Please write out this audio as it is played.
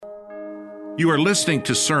You are listening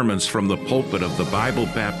to sermons from the pulpit of the Bible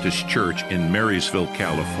Baptist Church in Marysville,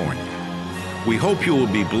 California. We hope you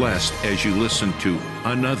will be blessed as you listen to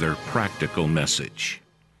another practical message.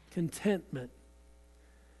 Contentment.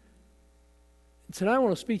 Tonight I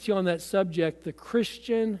want to speak to you on that subject, the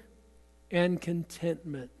Christian and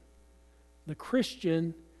contentment. The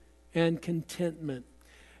Christian and contentment.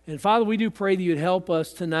 And Father, we do pray that you'd help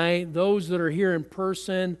us tonight, those that are here in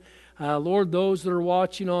person, Lord, those that are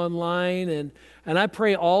watching online, and I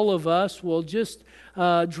pray all of us will just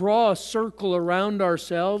draw a circle around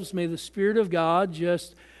ourselves. May the Spirit of God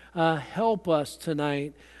just help us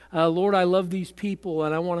tonight. Lord, I love these people,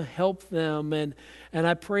 and I want to help them, and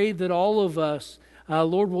I pray that all of us,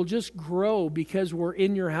 Lord, will just grow because we're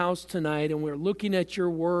in your house tonight, and we're looking at your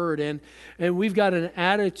word, and we've got an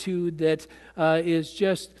attitude that is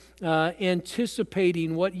just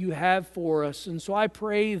anticipating what you have for us. And so I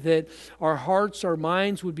pray that our hearts, our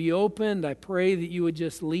minds would be opened. I pray that you would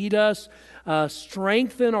just lead us,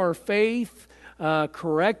 strengthen our faith,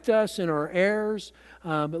 correct us in our errors.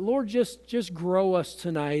 But Lord, just grow us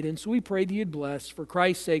tonight. And so we pray that you'd bless. For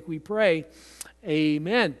Christ's sake we pray.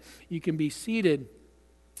 Amen. You can be seated.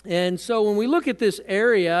 And so when we look at this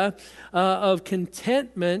area of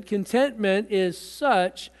contentment, contentment is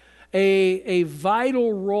such a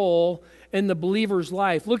vital role in the believer's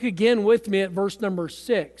life. Look again with me at verse number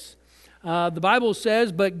 6. The Bible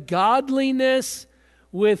says, "But godliness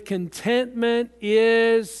with contentment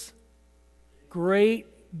is great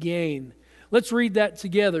gain." Let's read that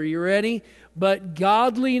together. You ready? "But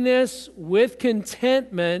godliness with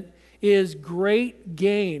contentment is great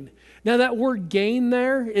gain." Now that word gain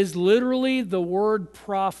there is literally the word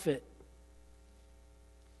profit.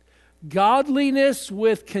 Godliness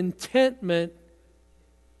with contentment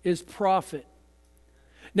is profit.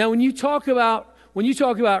 Now when you talk about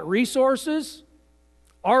resources,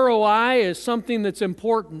 ROI is something that's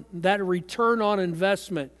important, that return on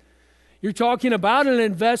investment. You're talking about an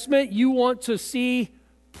investment, you want to see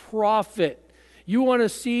profit. You want to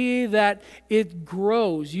see that it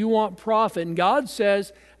grows. You want profit. And God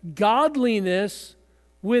says godliness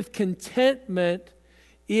with contentment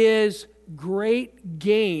is great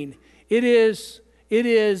gain. It is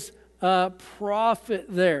profit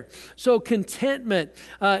there. So contentment,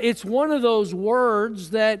 it's one of those words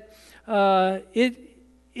that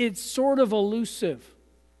it's sort of elusive.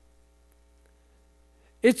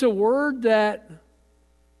 It's a word that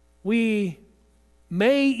we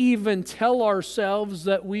may even tell ourselves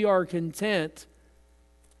that we are content,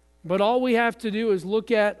 but all we have to do is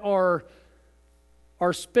look at our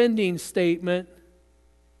spending statement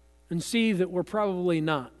and see that we're probably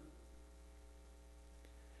not.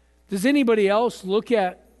 Does anybody else look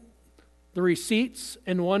at the receipts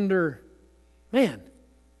and wonder, man,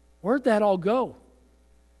 where'd that all go?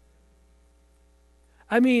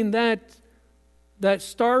 I mean, that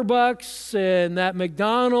Starbucks and that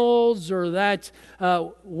McDonald's or that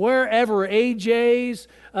wherever, AJ's,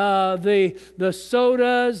 the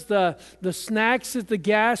sodas, the snacks at the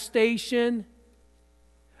gas station.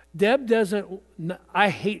 Deb doesn't, I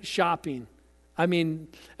hate shopping. I mean,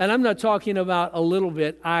 and I'm not talking about a little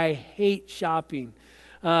bit. I hate shopping.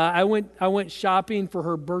 I went shopping for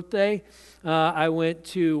her birthday. I went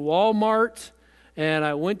to Walmart and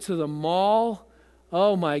I went to the mall.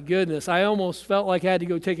 Oh my goodness, I almost felt like I had to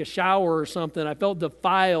go take a shower or something. I felt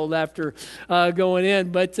defiled after going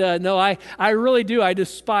in. But no, I really do. I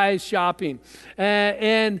despise shopping.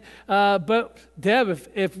 But Deb,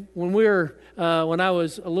 if when I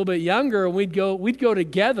was a little bit younger, we'd go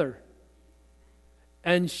together.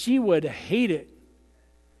 And she would hate it.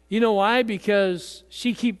 You know why? Because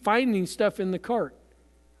she keep finding stuff in the cart.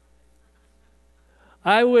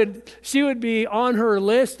 She would be on her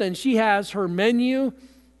list and she has her menu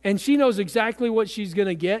and she knows exactly what she's going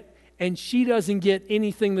to get, and she doesn't get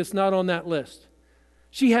anything that's not on that list.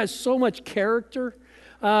 She has so much character.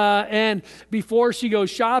 And before she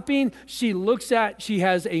goes shopping, she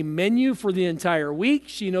has a menu for the entire week.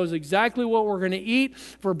 She knows exactly what we're going to eat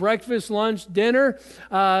for breakfast, lunch, dinner.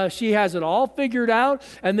 She has it all figured out.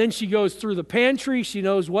 And then she goes through the pantry. She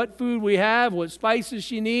knows what food we have, what spices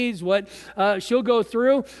she needs, what she'll go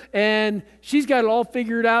through. And she's got it all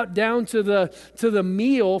figured out down to the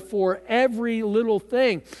meal for every little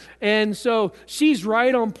thing. And so she's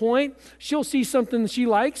right on point. She'll see something that she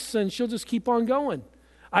likes and she'll just keep on going.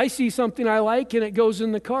 I see something I like and it goes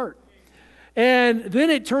in the cart. And then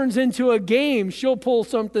it turns into a game. She'll pull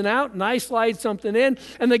something out and I slide something in.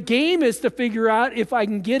 And the game is to figure out if I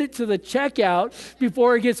can get it to the checkout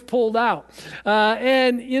before it gets pulled out.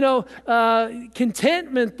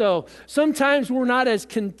 Contentment though. Sometimes we're not as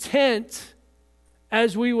content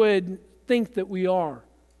as we would think that we are.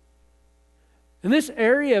 And this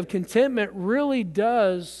area of contentment really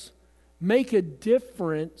does make a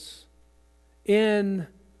difference in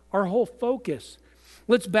our whole focus.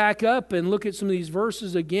 Let's back up and look at some of these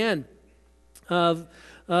verses again. The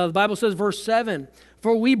Bible says, verse 7,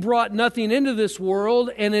 "For we brought nothing into this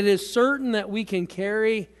world, and it is certain that we can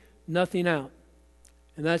carry nothing out."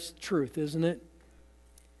 And that's the truth, isn't it?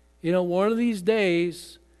 You know, one of these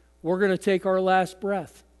days, we're going to take our last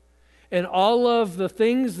breath. And all of the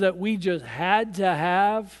things that we just had to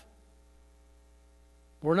have,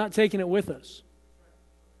 we're not taking it with us.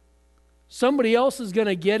 Somebody else is going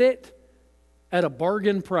to get it at a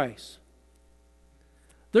bargain price.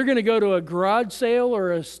 They're going to go to a garage sale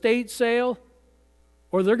or a estate sale,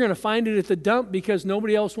 or they're going to find it at the dump because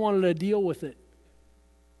nobody else wanted to deal with it.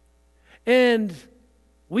 And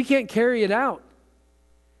we can't carry it out.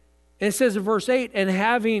 And it says in verse 8, "And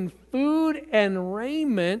having food and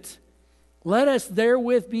raiment, let us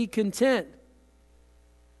therewith be content."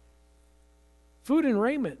 Food and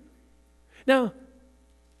raiment. Now,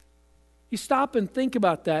 you stop and think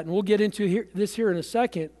about that, and we'll get into this here in a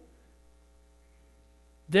second.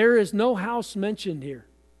 There is no house mentioned here.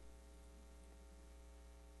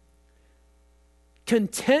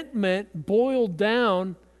 Contentment boiled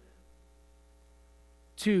down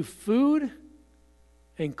to food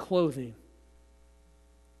and clothing.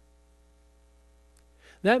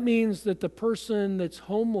 That means that the person that's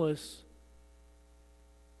homeless,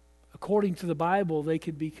 according to the Bible, they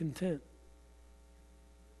could be content.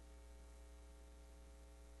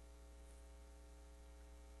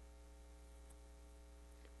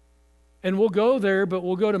 And we'll go there, but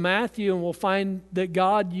we'll go to Matthew and we'll find that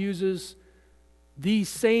God uses these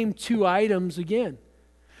same two items again.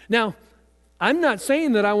 Now, I'm not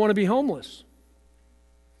saying that I want to be homeless.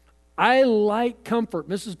 I like comfort.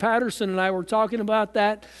 Mrs. Patterson and I were talking about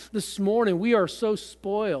that this morning. We are so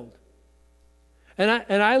spoiled. And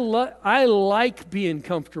I like being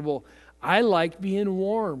comfortable. I like being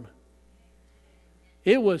warm.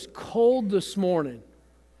 It was cold this morning.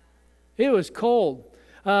 It was cold.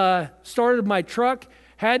 Started my truck,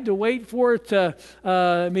 had to wait for it to,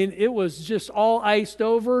 it was just all iced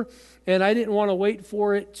over, and I didn't want to wait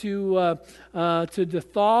for it to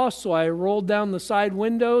thaw, so I rolled down the side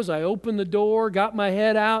windows, I opened the door, got my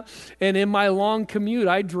head out, and in my long commute,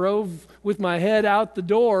 I drove with my head out the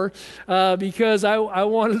door because I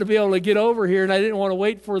wanted to be able to get over here, and I didn't want to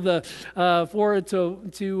wait for it to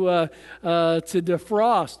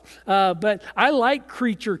defrost. But I like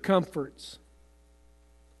creature comforts.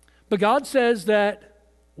 But God says that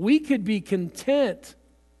we could be content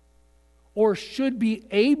or should be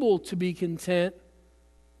able to be content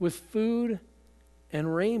with food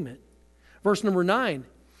and raiment. Verse number 9,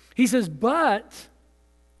 he says, "But,"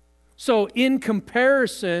 so in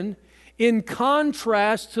comparison, in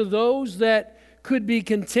contrast to those that could be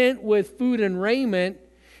content with food and raiment,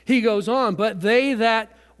 he goes on, "But they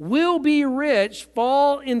that will be rich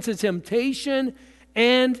fall into temptation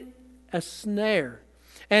and a snare,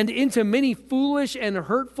 and into many foolish and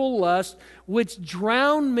hurtful lusts, which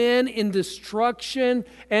drown men in destruction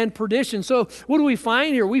and perdition." So what do we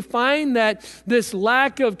find here? We find that this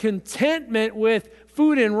lack of contentment with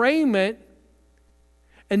food and raiment,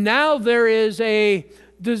 and now there is a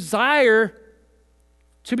desire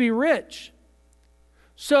to be rich.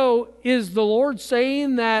 So is the Lord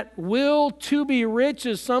saying that will to be rich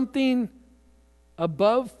is something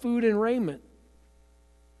above food and raiment?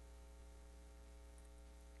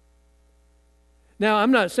 Now,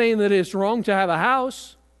 I'm not saying that it's wrong to have a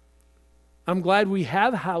house. I'm glad we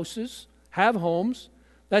have houses, have homes.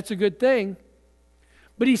 That's a good thing.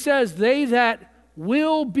 But he says, they that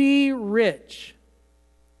will be rich.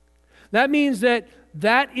 That means that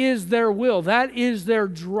is their will. That is their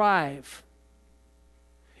drive.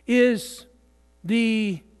 Is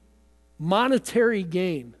the monetary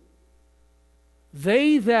gain.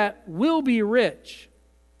 They that will be rich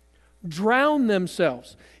drown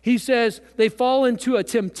themselves. He says they fall into a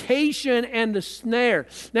temptation and a snare.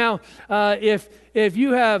 Now, if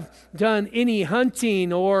you have done any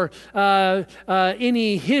hunting or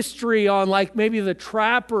any history on like maybe the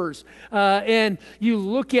trappers, and you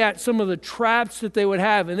look at some of the traps that they would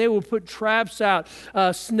have, and they would put traps out,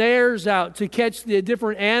 snares out to catch the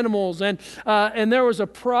different animals, and there was a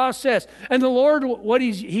process. And the Lord,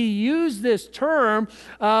 He used this term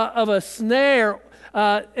of a snare.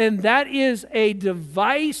 And that is a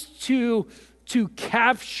device to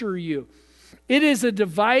capture you. It is a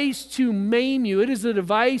device to maim you. It is a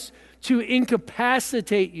device to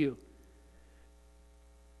incapacitate you.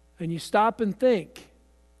 And you stop and think,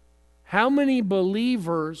 how many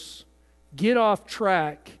believers get off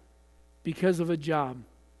track because of a job.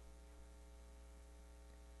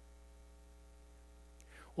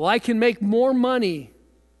 Well, I can make more money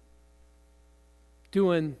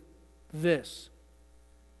doing this.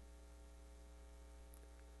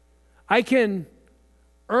 I can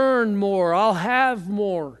earn more. I'll have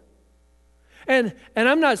more. And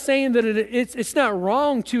I'm not saying that it's not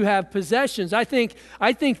wrong to have possessions. I think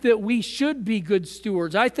that we should be good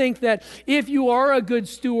stewards. I think that if you are a good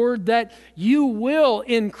steward, that you will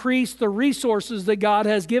increase the resources that God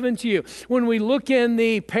has given to you. When we look in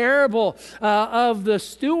the parable of the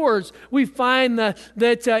stewards, we find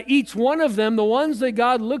that each one of them, the ones that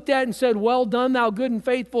God looked at and said, "Well done, thou good and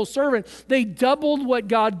faithful servant," they doubled what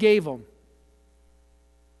God gave them.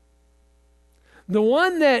 The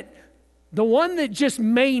one that just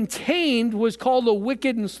maintained was called a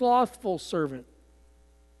wicked and slothful servant.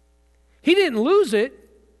 He didn't lose it,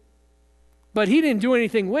 but he didn't do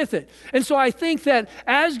anything with it. And so I think that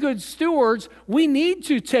as good stewards, we need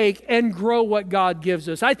to take and grow what God gives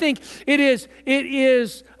us. I think it is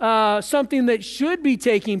something that should be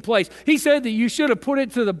taking place. He said that you should have put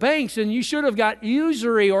it to the banks and you should have got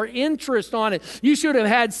usury or interest on it. You should have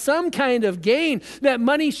had some kind of gain. That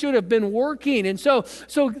money should have been working. And so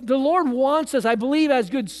the Lord wants us, I believe, as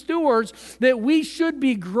good stewards, that we should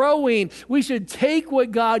be growing. We should take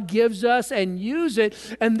what God gives us and use it,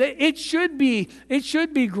 and it should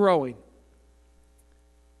be growing.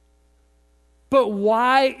 But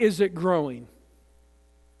why is it growing?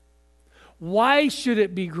 Why should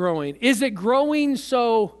it be growing? Is it growing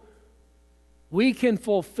so we can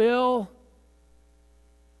fulfill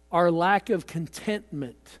our lack of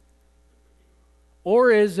contentment? Or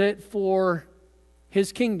is it for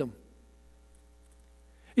His kingdom?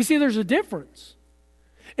 You see, there's a difference.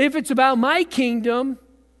 If it's about my kingdom,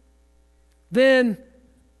 then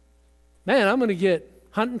man, I'm going to get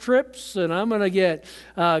hunting trips and I'm going to get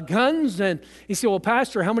guns. And you say, "Well,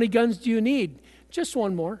 Pastor, how many guns do you need?" Just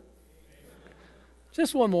one more.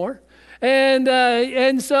 Just one more.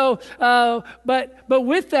 And so, but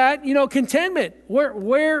with that, contentment.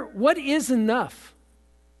 What is enough?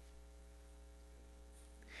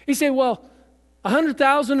 You say, "Well,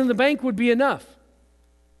 100,000 in the bank would be enough."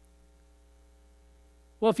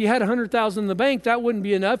 Well, if you had 100,000 in the bank, that wouldn't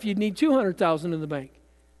be enough. You'd need 200,000 in the bank.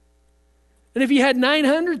 And if you had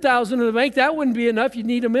 900,000 in the bank, that wouldn't be enough. You'd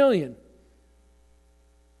need $1 million.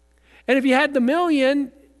 And if you had the $1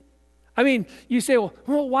 million, you say, well,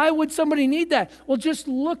 why would somebody need that? Well, just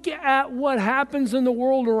look at what happens in the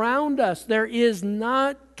world around us. There is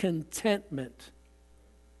not contentment.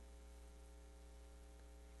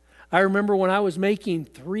 I remember when I was making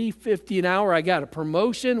 $3.50 an hour, I got a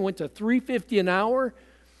promotion, went to $3.50 an hour,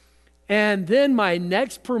 and then my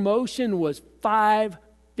next promotion was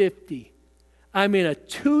 $5.50. A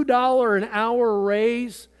 $2 an hour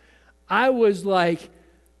raise. I was like,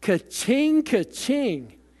 ka-ching,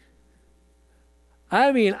 ka-ching.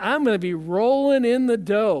 I'm going to be rolling in the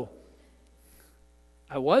dough.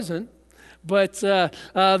 I wasn't, but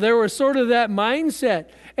there was sort of that mindset.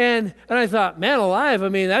 And I thought, man alive,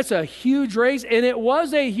 that's a huge raise. And it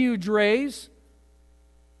was a huge raise.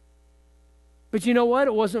 But you know what?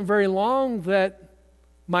 It wasn't very long that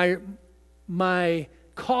my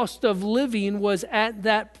cost of living was at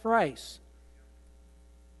that price.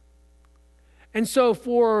 And so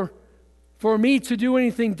for me to do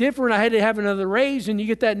anything different, I had to have another raise, and you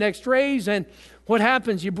get that next raise, and what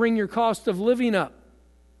happens? You bring your cost of living up.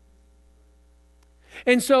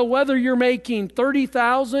 And so whether you're making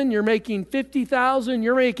 $30,000, you're making $50,000,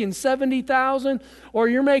 you're making $70,000, or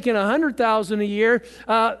you're making $100,000 a year,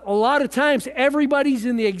 a lot of times everybody's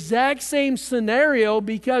in the exact same scenario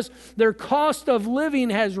because their cost of living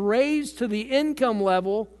has raised to the income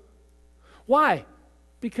level. Why?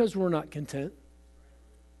 Because we're not content.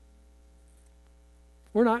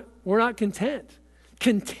 We're not content.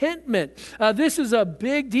 Contentment. This is a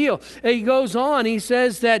big deal. He goes on, he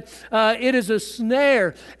says that it is a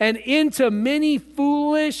snare and into many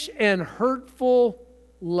foolish and hurtful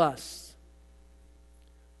lusts.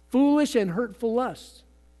 Foolish and hurtful lusts.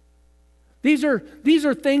 These are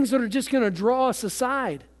things that are just going to draw us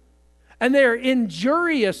aside. And they're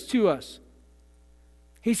injurious to us.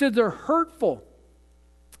 He said they're hurtful.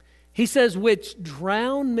 He says, which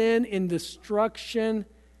drown men in destruction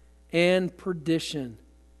and perdition.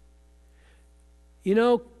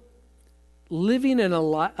 Living in a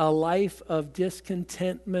life of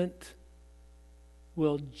discontentment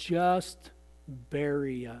will just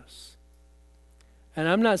bury us. And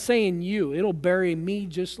I'm not saying you. It'll bury me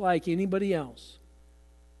just like anybody else.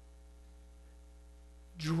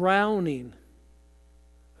 Drowning.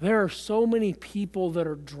 There are so many people that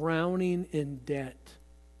are drowning in debt.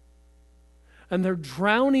 And they're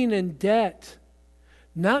drowning in debt,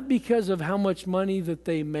 not because of how much money that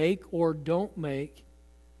they make or don't make.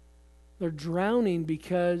 They're drowning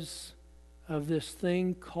because of this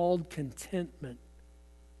thing called contentment.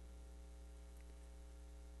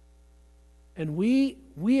 And we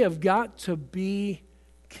have got to be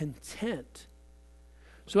content.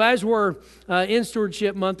 So as we're in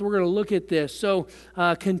Stewardship Month, we're going to look at this. So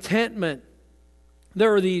contentment. There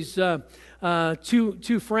were these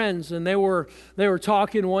two friends, and they were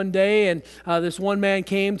talking one day, and this one man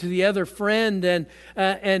came to the other friend,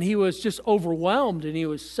 and he was just overwhelmed, and he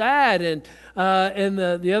was sad, and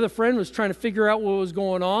the other friend was trying to figure out what was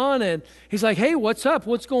going on, and he's like, "Hey, what's up?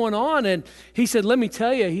 What's going on?" And he said, "Let me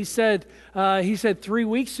tell you." He said 3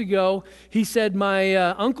 weeks ago, he said, "My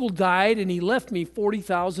uncle died, and he left me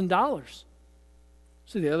 $40,000."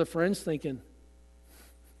 So the other friend's thinking,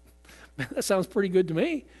 "Man, that sounds pretty good to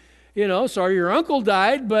me. Sorry your uncle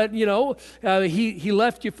died, but, he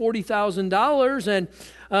left you $40,000. And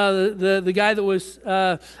the guy that was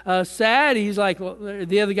sad, he's like, well,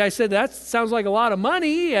 the other guy said, "That sounds like a lot of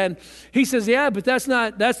money." And he says, "Yeah, but that's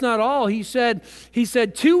not all." He said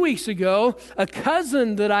 2 weeks ago, a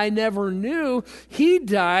cousin that I never knew, he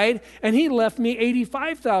died, and he left me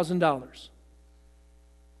 $85,000.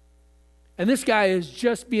 And this guy is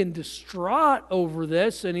just being distraught over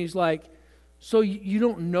this, and he's like, "So you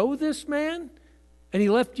don't know this man? And he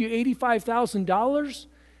left you $85,000?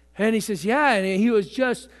 And he says, "Yeah," and he was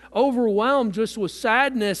just overwhelmed just with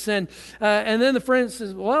sadness. And then the friend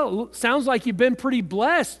says, "Well, sounds like you've been pretty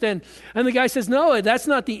blessed." And the guy says, "No, that's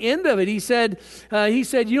not the end of it." He said,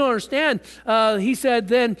 "You don't understand." He said,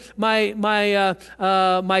 "Then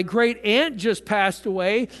my great aunt just passed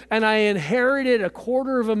away, and I inherited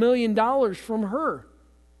 $250,000 from her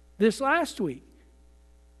this last week."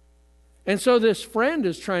 And so this friend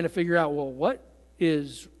is trying to figure out, well, why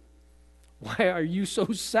are you so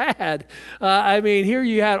sad? Here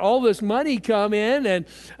you had all this money come in,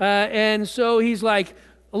 and so he's like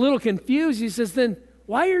a little confused. He says, "Then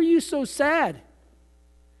why are you so sad?"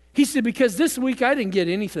 He said, "Because this week I didn't get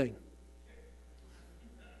anything."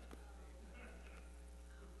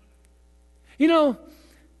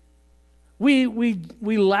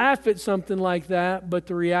 We laugh at something like that, but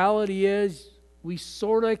the reality is, we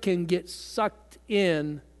sort of can get sucked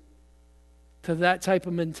in to that type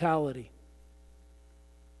of mentality,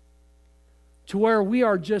 to where we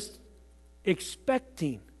are just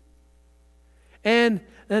expecting. And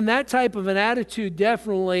that type of an attitude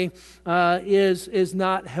definitely is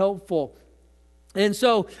not helpful. And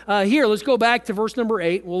so here, let's go back to verse number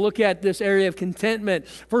 8. We'll look at this area of contentment.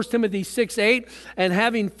 1 Timothy 6:8, "And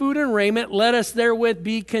having food and raiment, let us therewith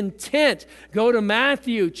be content." Go to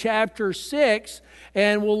Matthew chapter 6,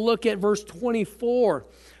 and we'll look at verse 24.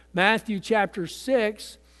 Matthew chapter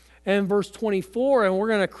 6 and verse 24, and we're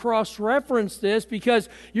going to cross-reference this because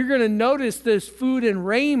you're going to notice this food and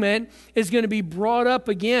raiment is going to be brought up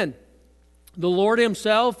again. The Lord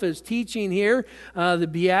himself is teaching here the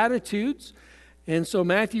Beatitudes. And so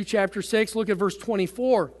Matthew chapter 6, look at verse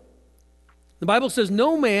 24. The Bible says,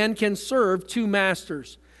 "No man can serve two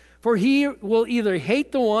masters, for he will either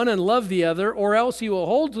hate the one and love the other, or else he will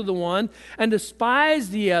hold to the one and despise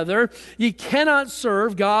the other. Ye cannot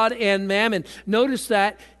serve God and mammon." Notice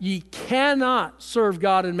that, ye cannot serve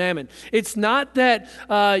God and mammon. It's not that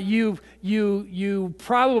you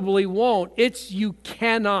probably won't. It's you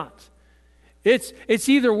cannot. It's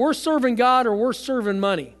either we're serving God or we're serving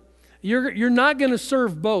money. You're not going to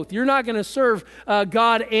serve both. You're not going to serve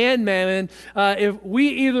God and mammon. If we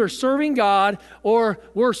either serving God or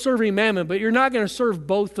we're serving mammon, but you're not going to serve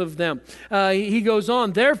both of them. He goes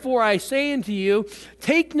on, "Therefore I say unto you,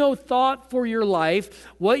 take no thought for your life,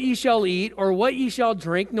 what ye shall eat or what ye shall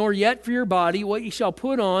drink, nor yet for your body what ye shall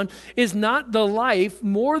put on. Is not the life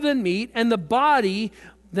more than meat, and the body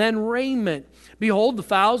than raiment? Behold the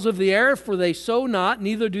fowls of the air, for they sow not,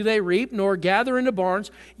 neither do they reap, nor gather into barns,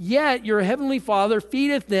 yet your heavenly Father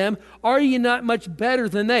feedeth them. Are ye not much better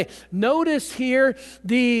than they?" Notice here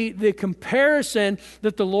the comparison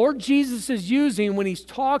that the Lord Jesus is using when he's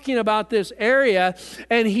talking about this area,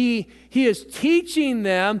 and he is teaching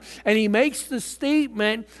them, and he makes the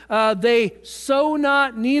statement, they sow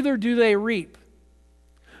not, neither do they reap.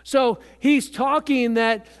 So he's talking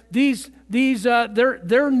that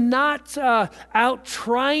they're not out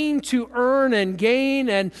trying to earn and gain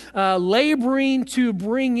and laboring to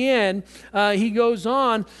bring in. He goes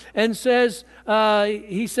on and says,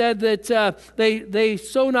 he said that they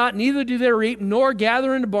sow not, neither do they reap, nor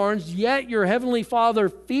gather into barns, yet your heavenly Father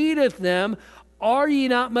feedeth them. Are ye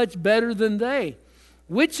not much better than they?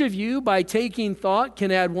 Which of you, by taking thought,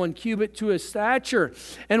 can add 1 cubit to his stature?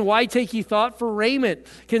 And why take ye thought for raiment?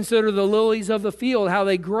 Consider the lilies of the field, how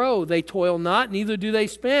they grow. They toil not, neither do they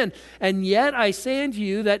spin. And yet I say unto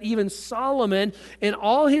you that even Solomon in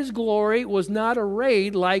all his glory was not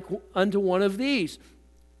arrayed like unto one of these.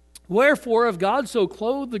 Wherefore, if God so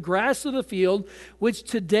clothed the grass of the field, which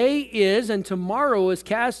today is and tomorrow is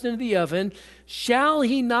cast into the oven, shall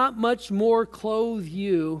he not much more clothe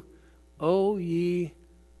you, O ye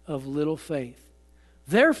of little faith?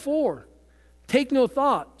 Therefore, take no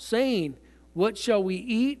thought, saying, what shall we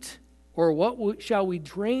eat, or what shall we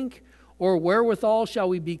drink, or wherewithal shall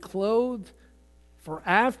we be clothed? For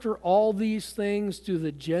after all these things do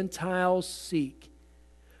the Gentiles seek.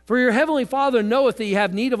 For your heavenly Father knoweth that ye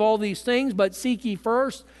have need of all these things, but seek ye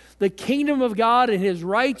first the kingdom of God and his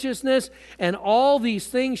righteousness, and all these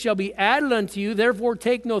things shall be added unto you. Therefore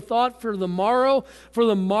take no thought for the morrow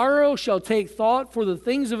shall take thought for the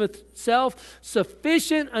things of itself.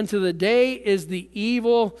 Sufficient unto the day is the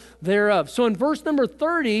evil thereof. So in verse number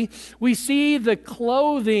 30, we see the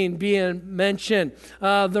clothing being mentioned,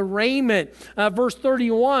 the raiment. Verse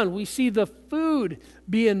 31, we see the food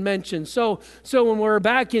being mentioned. So when we're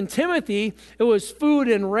back in Timothy, it was food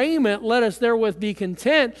and raiment. Let us therewith be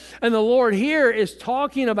content. And the Lord here is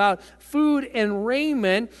talking about food and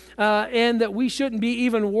raiment, and that we shouldn't be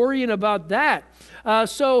even worrying about that.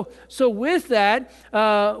 So with that,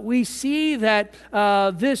 we see that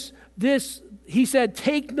this he said,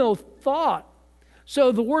 take no thought.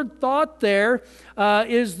 So the word thought there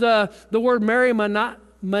is the word marimaneo,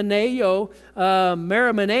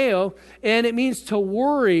 and it means to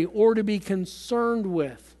worry or to be concerned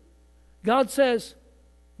with. God says,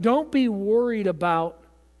 don't be worried about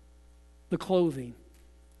the clothing.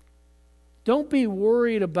 Don't be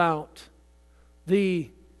worried about the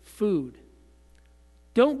food.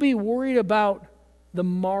 Don't be worried about the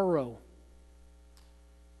morrow.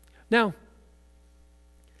 Now,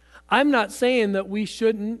 I'm not saying that we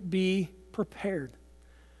shouldn't be prepared.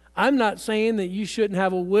 I'm not saying that you shouldn't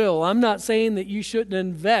have a will. I'm not saying that you shouldn't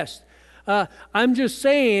invest. I'm just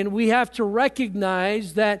saying we have to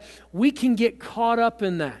recognize that we can get caught up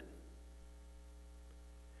in that.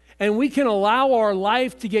 And we can allow our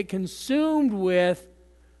life to get consumed with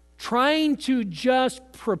trying to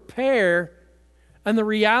just prepare. And the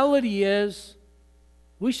reality is,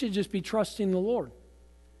 we should just be trusting the Lord.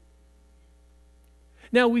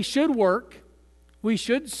 Now, we should work. We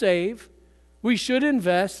should save. We should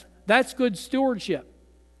invest. That's good stewardship.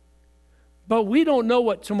 But we don't know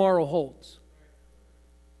what tomorrow holds.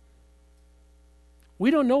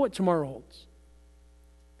 We don't know what tomorrow holds.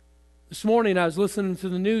 This morning I was listening to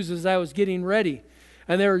the news as I was getting ready,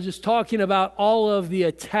 and they were just talking about all of the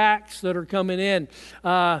attacks that are coming in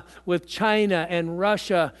with China and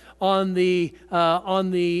Russia on the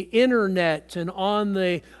internet and on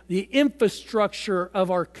the infrastructure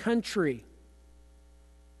of our country.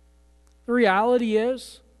 The reality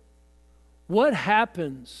is, what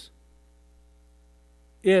happens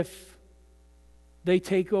if they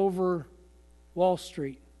take over Wall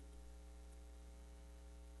Street?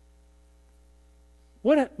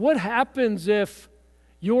 What happens if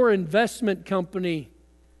your investment company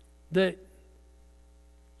that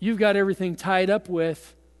you've got everything tied up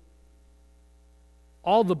with,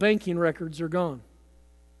 all the banking records are gone?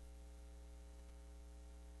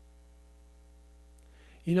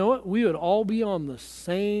 You know what? We would all be on the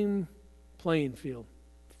same playing field.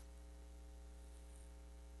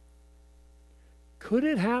 Could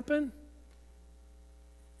it happen?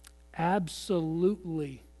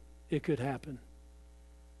 Absolutely, it could happen.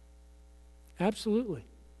 Absolutely.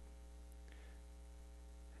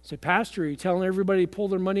 Say, Pastor, are you telling everybody to pull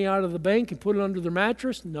their money out of the bank and put it under their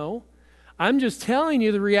mattress? No. I'm just telling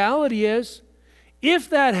you the reality is,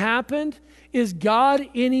 if that happened, is God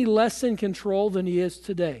any less in control than he is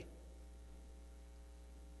today?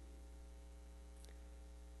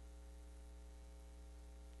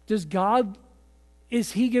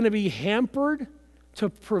 Is he going to be hampered to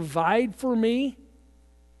provide for me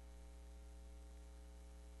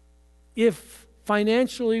if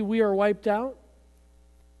financially we are wiped out?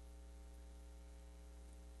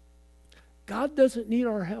 God doesn't need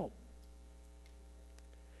our help.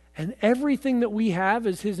 And everything that we have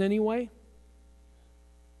is his anyway.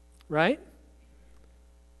 Right?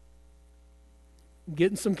 I'm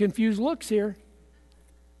getting some confused looks here.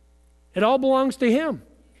 It all belongs to him.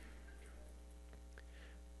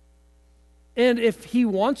 And if he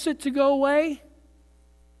wants it to go away,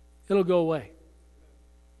 it'll go away.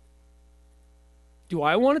 Do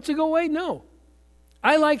I want it to go away? No.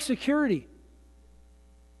 I like security.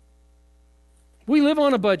 We live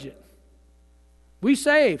on a budget. We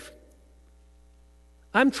save.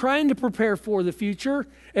 I'm trying to prepare for the future.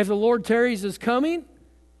 If the Lord tarries is coming,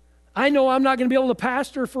 I know I'm not going to be able to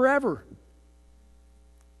pastor forever.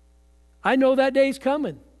 I know that day's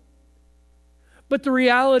coming. But the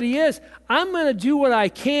reality is, I'm going to do what I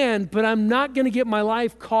can, but I'm not going to get my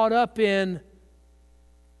life caught up in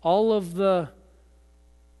all of the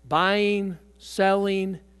buying,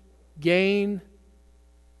 selling, gain.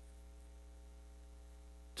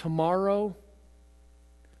 Tomorrow's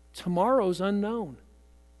unknown.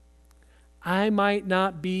 I might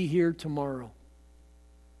not be here tomorrow.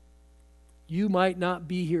 You might not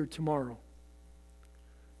be here tomorrow.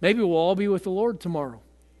 Maybe we'll all be with the Lord tomorrow.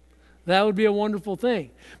 That would be a wonderful thing.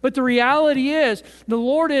 But the reality is, the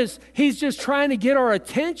Lord He's just trying to get our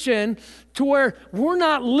attention to where we're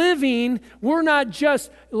not just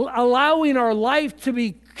allowing our life to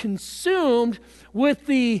be consumed with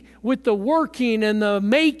the working and the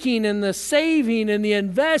making and the saving and the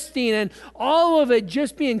investing and all of it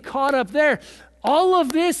just being caught up there. All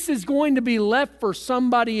of this is going to be left for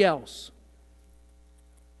somebody else.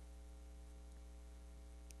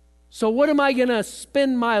 So what am I going to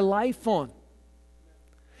spend my life on?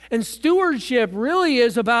 And stewardship really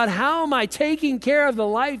is about how am I taking care of the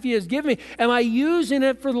life He has given me? Am I using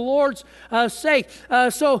it for the Lord's sake?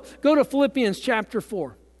 So go to Philippians chapter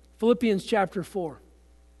 4. Philippians chapter 4.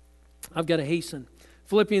 I've got to hasten.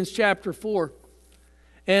 Philippians chapter 4.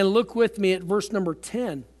 And look with me at verse number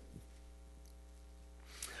 10.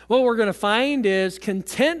 What we're going to find is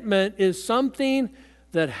contentment is something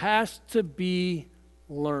that has to be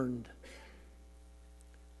learned.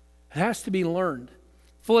 It has to be learned.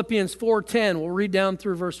 Philippians 4:10, we'll read down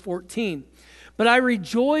through verse 14. But I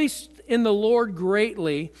rejoiced in the Lord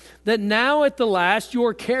greatly, that now at the last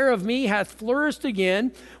your care of me hath flourished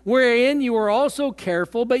again, wherein you were also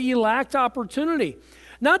careful, but ye lacked opportunity.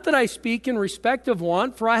 Not that I speak in respect of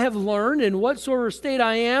want, for I have learned in whatsoever state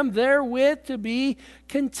I am therewith to be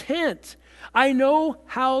content. I know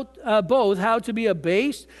both how to be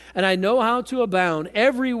abased, and I know how to abound.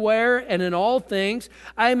 Everywhere and in all things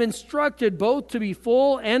I am instructed both to be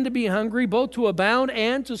full and to be hungry, both to abound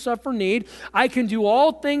and to suffer need. I can do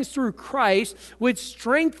all things through Christ, which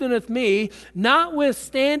strengtheneth me.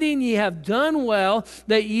 Notwithstanding, ye have done well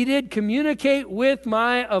that ye did communicate with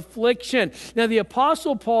my affliction. Now the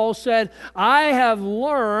Apostle Paul said, I have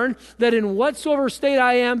learned that in whatsoever state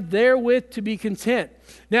I am, therewith to be content.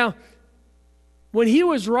 Now, when he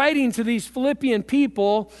was writing to these Philippian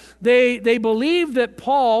people, they believed that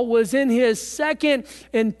Paul was in his second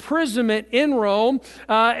imprisonment in Rome,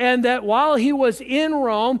 and that while he was in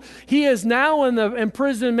Rome, he is now in the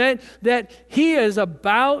imprisonment that he is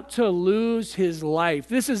about to lose his life.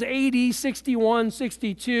 This is AD 61,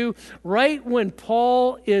 62, right when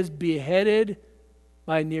Paul is beheaded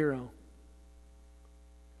by Nero.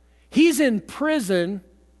 He's in prison,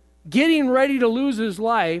 getting ready to lose his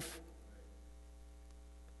life.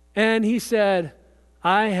 And he said,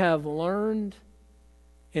 I have learned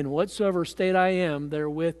in whatsoever state I am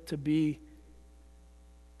therewith to be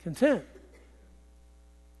content.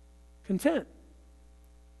 Content.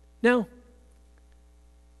 Now,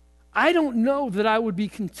 I don't know that I would be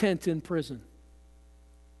content in prison.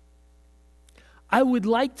 I would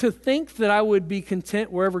like to think that I would be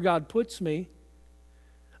content wherever God puts me.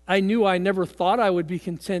 I never thought I would be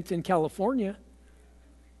content in California.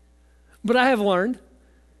 But I have learned.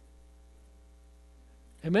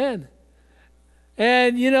 Amen.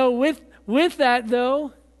 And with that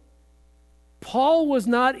though, Paul was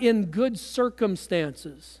not in good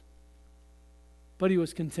circumstances, but he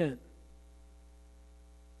was content.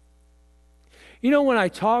 When I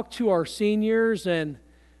talk to our seniors and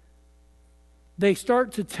they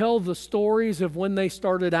start to tell the stories of when they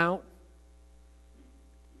started out,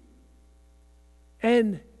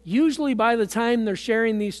 and usually by the time they're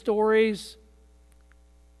sharing these stories,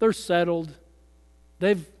 they're settled.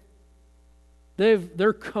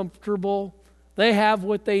 They're comfortable. They have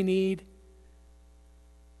what they need.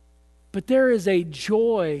 But there is a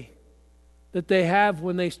joy that they have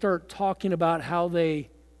when they start talking about how they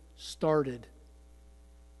started.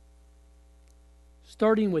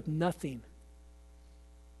 Starting with nothing.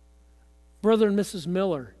 Brother and Mrs.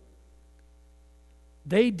 Miller,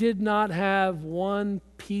 they did not have one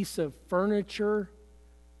piece of furniture.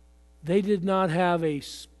 They did not have a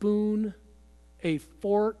spoon, a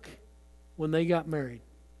fork when they got married.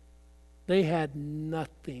 They had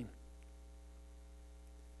nothing.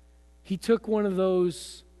 He took one of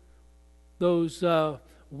those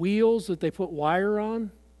wheels that they put wire on,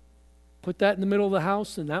 put that in the middle of the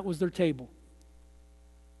house, and that was their table.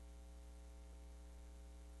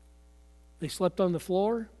 They slept on the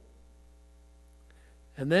floor.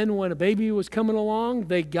 And then when a baby was coming along,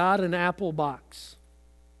 they got an apple box.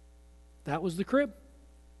 That was the crib.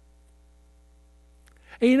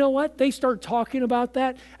 And you know what? They start talking about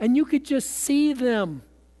that, and you could just see them.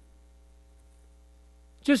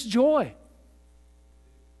 Just joy.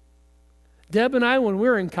 Deb and I, when we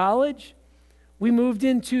were in college, we moved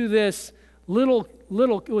into this little,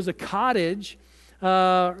 it was a cottage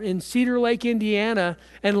in Cedar Lake, Indiana,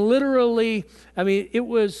 and literally, I mean, it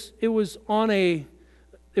was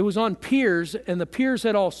on piers, and the piers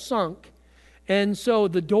had all sunk, and so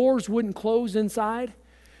the doors wouldn't close inside,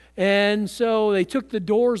 and so they took the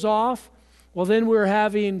doors off. Well, then we were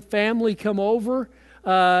having family come over,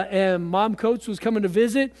 and Mom Coates was coming to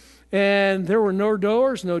visit, and there were no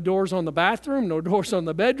doors on the bathroom, no doors on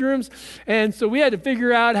the bedrooms. And so we had to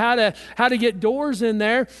figure out how to get doors in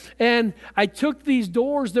there. And I took these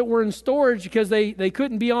doors that were in storage because they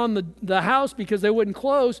couldn't be on the house because they wouldn't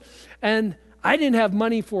close. And I didn't have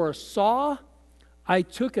money for a saw. I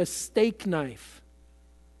took a steak knife.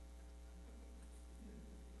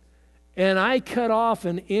 And I cut off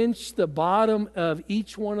 1 inch the bottom of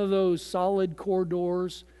each one of those solid core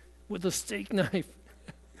doors with a steak knife.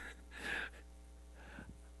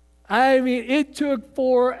 I mean, it took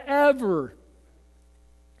forever.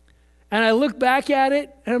 And I look back at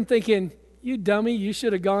it, and I'm thinking, you dummy, you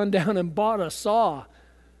should have gone down and bought a saw.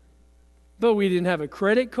 But we didn't have a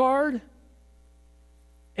credit card,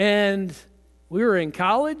 and we were in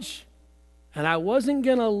college, and I wasn't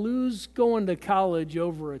going to lose going to college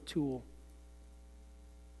over a tool.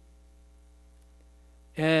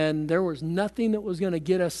 And there was nothing that was going to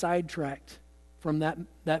get us sidetracked from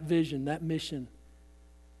that vision, that mission.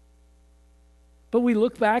 But we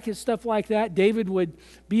look back at stuff like that. David would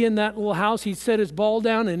be in that little house. He'd set his ball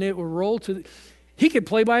down, and it would roll he could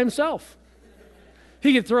play by himself.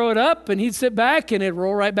 He could throw it up, and he'd sit back, and it'd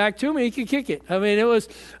roll right back to him, and he could kick it. I mean, it was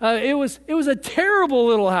a terrible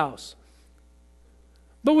little house.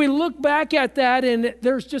 But we look back at that, and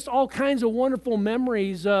there's just all kinds of wonderful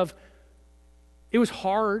memories of it was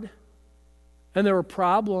hard, and there were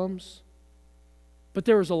problems, but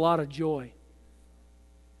there was a lot of joy.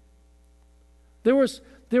 There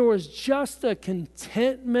was just a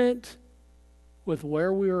contentment with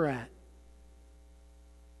where we were at.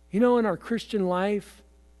 You know, in our Christian life,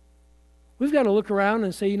 we've got to look around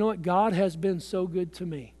and say, you know what? God has been so good to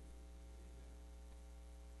me.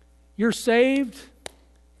 You're saved.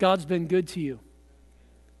 God's been good to you.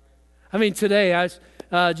 I mean, today I was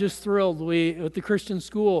just thrilled. We, at the Christian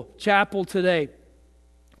school chapel today,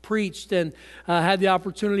 preached and had the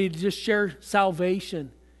opportunity to just share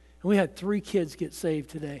salvation. And we had 3 kids get saved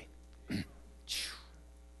today.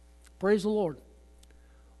 Praise the Lord.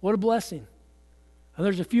 What a blessing. And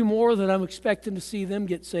there's a few more that I'm expecting to see them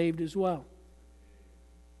get saved as well.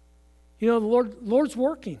 You know, the Lord's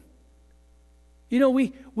working. You know,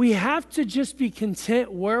 we have to just be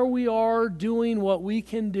content where we are, doing what we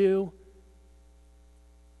can do,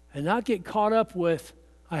 and not get caught up with,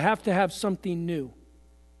 I have to have something new.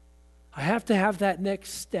 I have to have that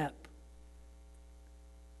next step.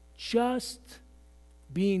 Just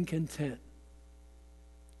being content.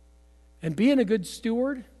 And being a good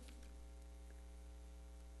steward,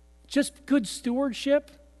 just good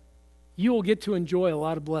stewardship, you will get to enjoy a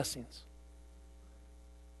lot of blessings.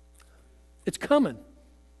 It's coming.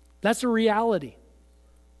 That's a reality.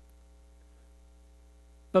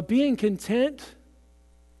 But being content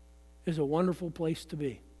is a wonderful place to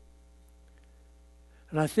be.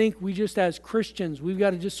 And I think we just as Christians, we've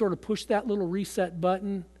got to just sort of push that little reset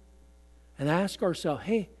button and ask ourselves,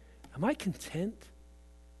 hey, am I content?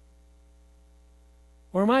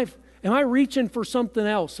 Or am I reaching for something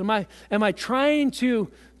else? Am I trying to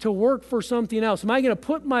work for something else? Am I going to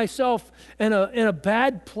put myself in a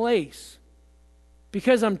bad place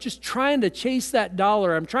because I'm just trying to chase that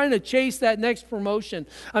dollar? I'm trying to chase that next promotion.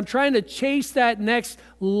 I'm trying to chase that next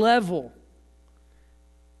level.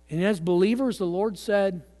 And as believers, the Lord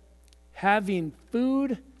said, having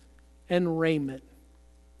food and raiment,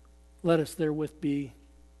 let us therewith be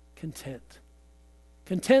content.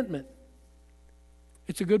 Contentment.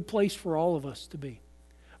 It's a good place for all of us to be.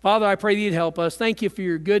 Father, I pray that you'd help us. Thank you for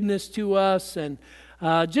your goodness to us, and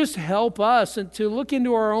just help us and to look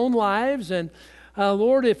into our own lives. And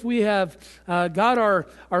Lord, if we have got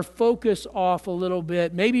our focus off a little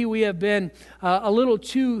bit, maybe we have been a little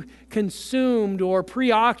too consumed or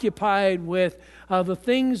preoccupied with the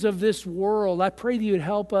things of this world, I pray that you'd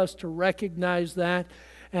help us to recognize that.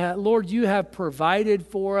 Lord, you have provided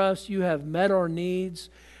for us. You have met our needs.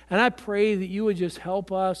 And I pray that you would just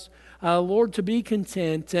help us, Lord, to be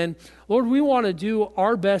content. And Lord, we want to do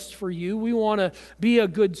our best for you. We want to be a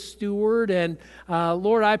good steward. And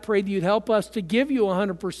Lord, I pray that you'd help us to give you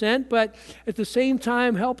 100%, but at the same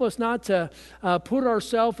time, help us not to put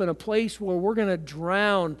ourselves in a place where we're going to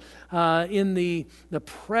drown in the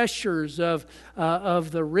pressures of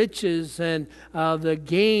the riches and the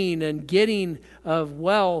gain and getting of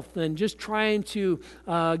wealth and just trying to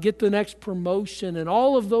get the next promotion and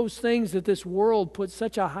all of those things that this world puts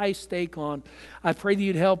such a high stake on. I pray that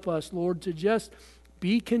you'd help us, Lord, to just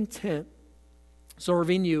be content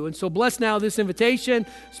serving you. And so bless now this invitation.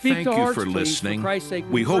 Speak to hearts, Thank you for please. listening. For Christ's sake,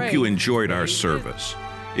 we hope pray. you enjoyed our service.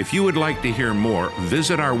 If you would like to hear more,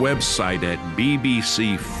 visit our website at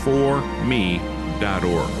bbc4me.org.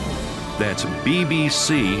 That's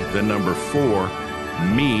bbc, the number 4,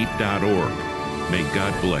 me.org. May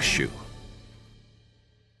God bless you.